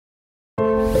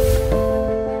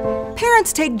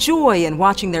Parents take joy in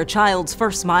watching their child's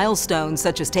first milestones,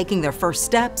 such as taking their first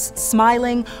steps,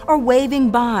 smiling, or waving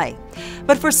by.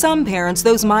 But for some parents,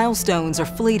 those milestones are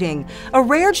fleeting. A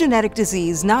rare genetic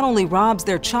disease not only robs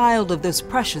their child of those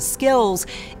precious skills,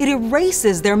 it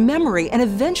erases their memory and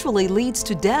eventually leads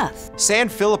to death.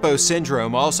 Sanfilippo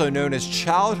syndrome, also known as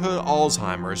childhood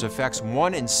Alzheimer's, affects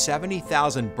 1 in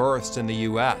 70,000 births in the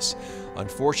U.S.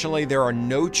 Unfortunately, there are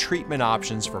no treatment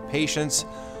options for patients,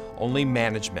 only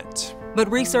management. But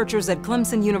researchers at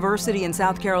Clemson University in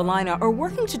South Carolina are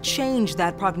working to change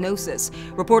that prognosis.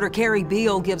 Reporter Carrie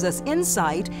Beal gives us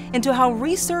insight into how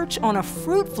research on a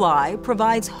fruit fly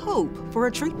provides hope for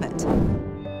a treatment.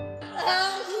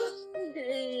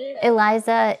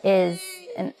 Eliza is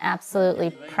an absolutely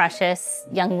precious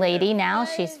young lady now.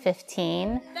 She's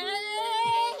 15.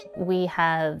 We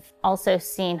have also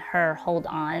seen her hold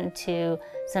on to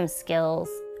some skills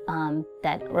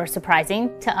that were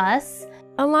surprising to us.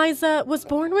 Eliza was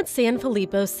born with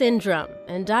Sanfilippo syndrome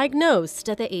and diagnosed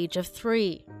at the age of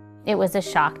 3. It was a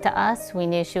shock to us. We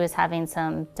knew she was having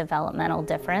some developmental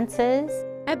differences.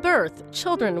 At birth,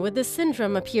 children with this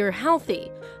syndrome appear healthy,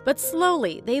 but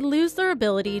slowly they lose their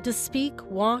ability to speak,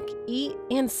 walk, eat,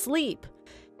 and sleep.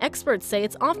 Experts say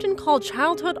it's often called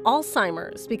childhood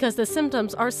Alzheimer's because the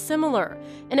symptoms are similar,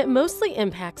 and it mostly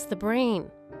impacts the brain.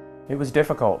 It was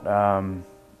difficult.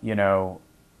 You know,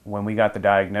 when we got the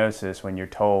diagnosis, when you're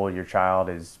told your child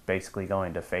is basically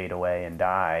going to fade away and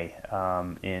die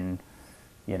in,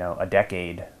 you know, a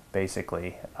decade,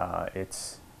 basically,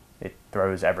 it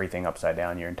throws everything upside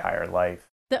down your entire life.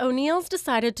 The O'Neills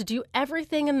decided to do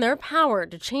everything in their power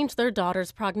to change their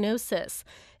daughter's prognosis.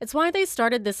 It's why they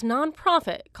started this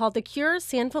nonprofit called the Cure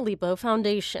Sanfilippo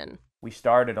Foundation. We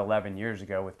started 11 years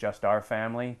ago with just our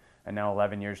family, and now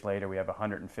 11 years later we have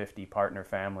 150 partner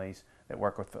families that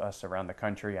work with us around the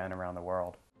country and around the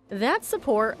world. That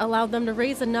support allowed them to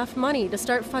raise enough money to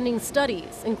start funding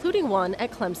studies, including one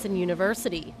at Clemson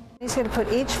University. He's going to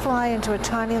put each fly into a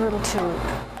tiny little tube.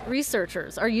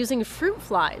 Researchers are using fruit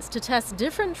flies to test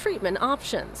different treatment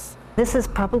options. This is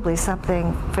probably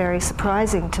something very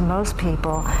surprising to most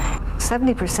people.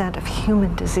 70% of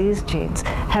human disease genes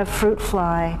have fruit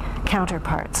fly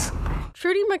counterparts.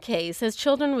 Trudy McKay says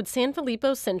children with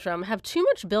Sanfilippo syndrome have too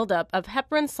much buildup of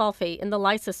heparan sulfate in the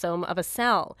lysosome of a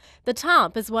cell. The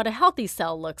top is what a healthy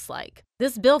cell looks like.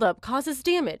 This buildup causes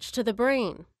damage to the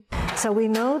brain. So we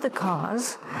know the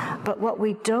cause, but what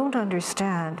we don't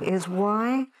understand is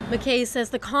why. McKay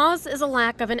says the cause is a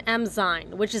lack of an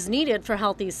enzyme, which is needed for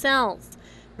healthy cells.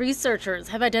 Researchers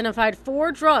have identified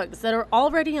 4 drugs that are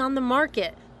already on the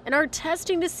market and are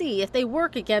testing to see if they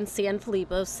work against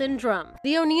Sanfilippo syndrome.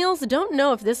 The O'Neills don't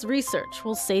know if this research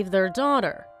will save their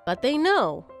daughter, but they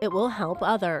know it will help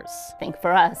others. I think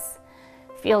for us,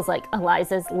 it feels like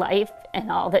Eliza's life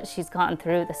and all that she's gone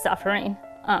through, the suffering.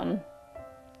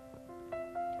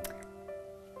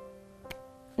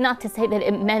 Not to say that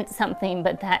it meant something,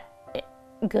 but that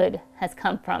good has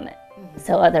come from it,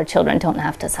 so other children don't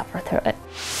have to suffer through it.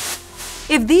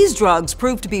 If these drugs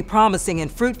prove to be promising in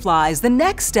fruit flies, the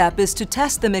next step is to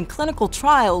test them in clinical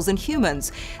trials in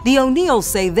humans. The O'Neills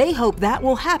say they hope that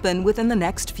will happen within the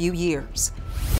next few years.